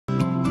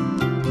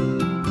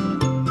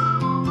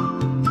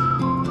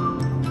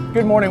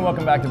Good morning,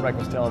 welcome back to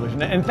Breakfast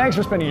Television, and thanks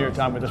for spending your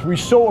time with us. We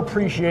so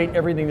appreciate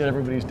everything that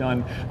everybody's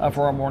done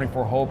for our Morning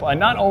for Hope.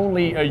 Not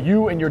only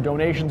you and your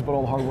donations, but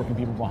all the hardworking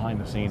people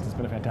behind the scenes. It's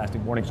been a fantastic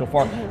morning so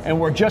far, and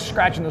we're just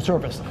scratching the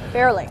surface.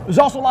 Barely. There's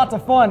also lots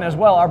of fun as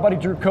well. Our buddy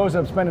Drew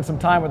Koza spending some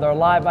time with our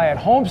Live Buy at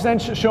Home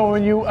Sense,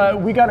 showing you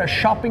we got a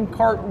shopping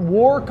cart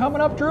war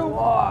coming up, Drew.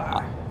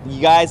 You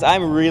guys,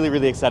 I'm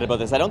really excited about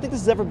this. I don't think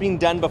this has ever been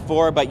done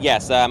before, but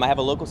yes, I have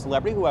a local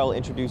celebrity who I will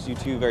introduce you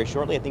to very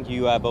shortly. I think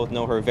you both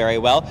know her very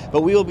well.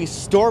 But we will be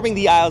storming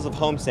the aisles of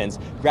HomeSense,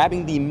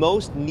 grabbing the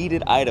most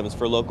needed items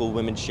for local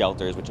women's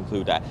shelters, which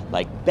include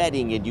like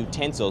bedding and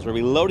utensils. We'll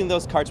be loading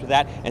those carts with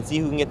that and see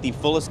who can get the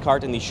fullest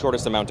cart in the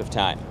shortest amount of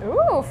time.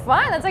 Ooh,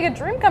 fun. That's like a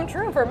dream come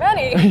true for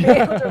many, to be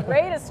able to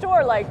raid a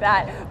store like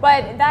that.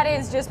 But that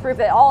is just proof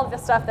that all of the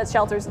stuff that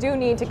shelters do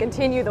need to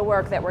continue the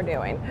work that we're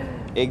doing.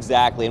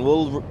 Exactly, and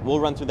we'll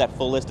run through that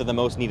full list of the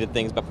most needed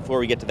things, but before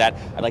we get to that,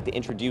 I'd like to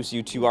introduce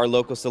you to our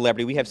local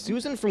celebrity. We have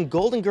Susan from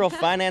Golden Girl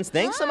Finance.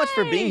 Thanks so much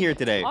for being here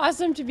today.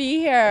 Awesome to be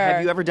here.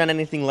 Have you ever done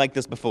anything like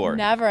this before?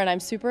 Never, and I'm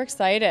super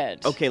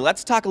excited. Okay,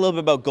 let's talk a little bit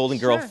about Golden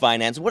Girl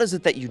Finance. What is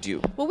it that you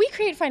do? Well, we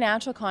create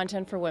financial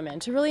content for women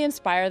to really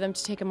inspire them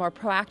to take a more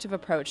proactive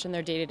approach in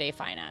their day-to-day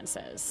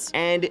finances.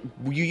 And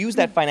you use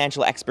that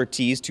financial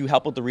expertise to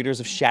help out the readers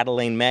of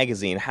Chatelaine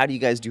magazine. How do you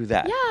guys do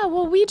that? Yeah,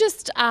 well, we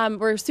just,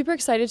 we're super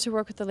excited to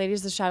work with the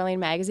ladies of Chatelaine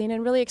magazine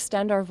and really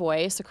extend our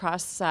voice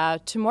across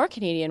to more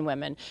Canadian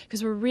women,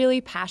 because we're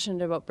really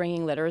passionate about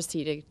bringing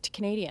literacy to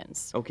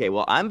Canadians. Okay,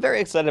 well, I'm very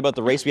excited about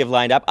the race we have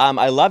lined up.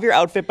 I love your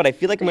outfit, but I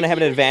feel like I'm going to have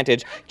an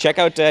advantage. Check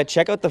out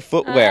the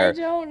footwear. I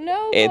don't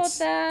know about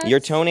that. Your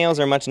toenails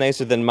are much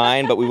nicer than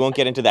mine, but we won't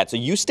get into that. So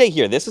you stay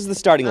here. This is the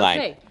starting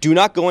line. Do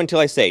not go until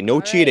I say.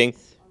 No cheating.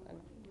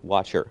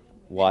 Watch her.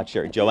 Watch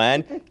her.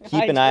 Joanne,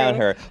 keep an eye on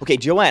her. Okay,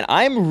 Joanne,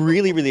 I'm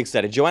really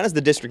excited. Joanne is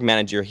the district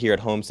manager here at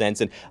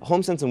HomeSense, and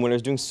HomeSense and Winter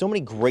is doing so many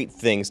great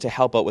things to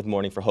help out with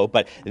Morning for Hope,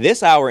 but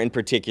this hour in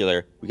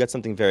particular, we got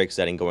something very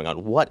exciting going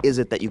on. What is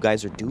it that you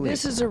guys are doing?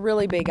 This is a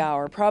really big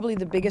hour, probably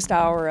the biggest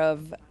hour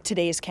of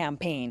today's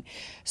campaign.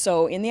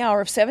 So in the hour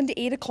of 7 to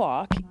 8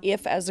 o'clock,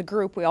 if as a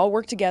group we all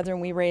work together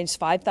and we raise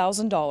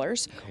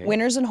 $5,000,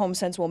 Winners and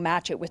HomeSense will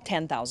match it with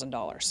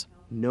 $10,000.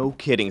 No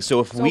kidding.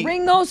 So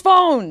ring those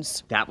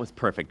phones. That was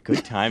perfect.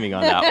 Good timing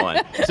on that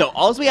one. So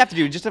all we have to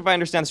do, just if I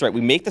understand this right,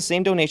 we make the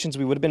same donations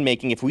we would have been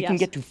making. If we can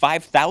get to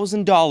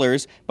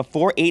 $5,000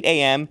 before 8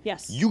 a.m.,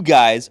 you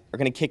guys are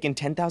going to kick in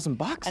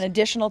 $10,000. An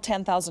additional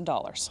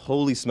 $10,000.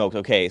 Holy smokes.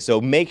 Okay,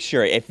 so make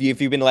sure, if you've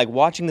been like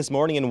watching this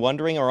morning and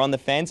wondering or on the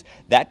fence,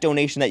 that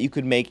donation that you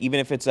could make, even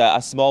if it's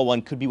a small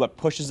one, could be what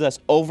pushes us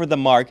over the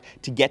mark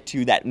to get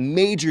to that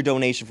major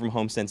donation from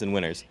HomeSense and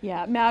Winners.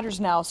 Yeah, it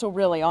matters now. So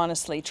really,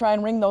 honestly, try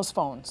and ring those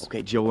phones.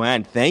 Okay,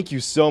 Joanne, thank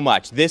you so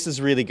much. This is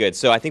really good.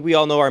 So I think we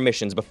all know our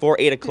missions. Before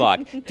 8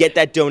 o'clock, get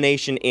that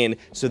donation in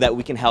so that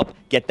we can help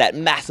get that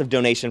massive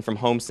donation from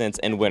HomeSense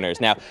and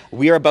Winners. Now,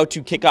 we are about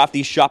to kick off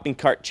the shopping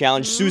cart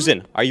challenge.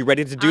 Susan, are you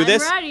ready to do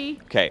this? I'm ready.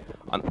 Okay,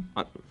 on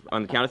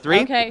the count of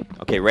 3? Okay.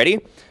 Okay,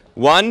 ready?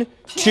 1,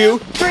 2,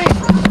 3.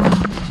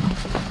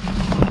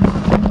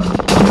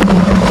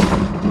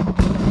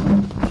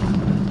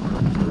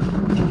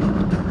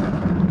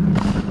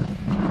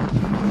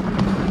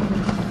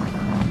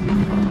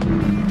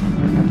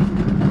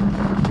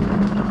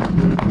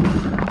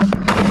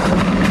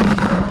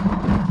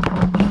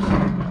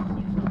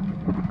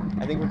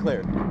 I think we're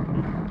clear.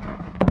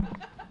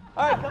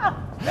 All right, come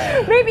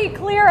on. Maybe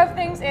clear of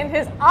things in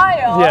his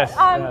aisle. Yes.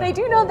 They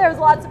do know there's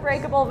lots of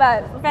breakable,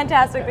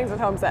 fantastic things with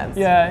HomeSense.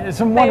 Yeah, it's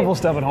some wonderful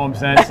stuff at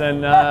HomeSense,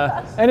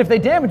 and if they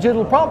damage it,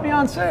 it'll probably be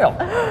on sale.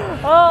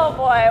 Oh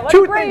boy,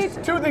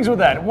 what Two things with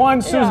that.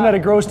 One, Susan at a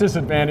gross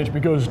disadvantage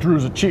because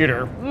Drew's a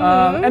cheater,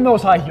 and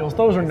those high heels,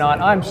 those are not.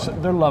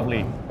 They're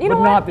lovely,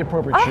 but not the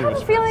appropriate shoes. I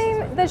have a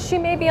feeling that she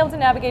may be able to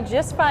navigate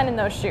just fine in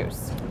those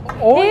shoes.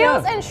 Oh,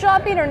 Heels and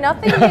shopping are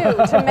nothing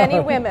new to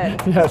many women.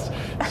 Yes,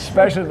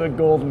 especially the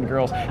Golden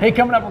Girls. Hey,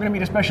 coming up, we're going to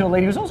meet a special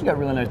lady who's also got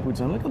really nice boots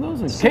on. Look at those.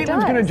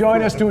 Caitlin's going to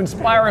join us to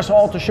inspire us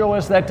all, to show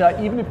us that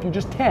even if you're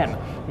just 10, you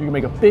can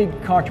make a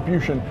big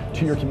contribution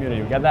to your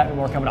community. We got that and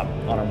more coming up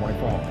on our Morning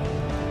for Home.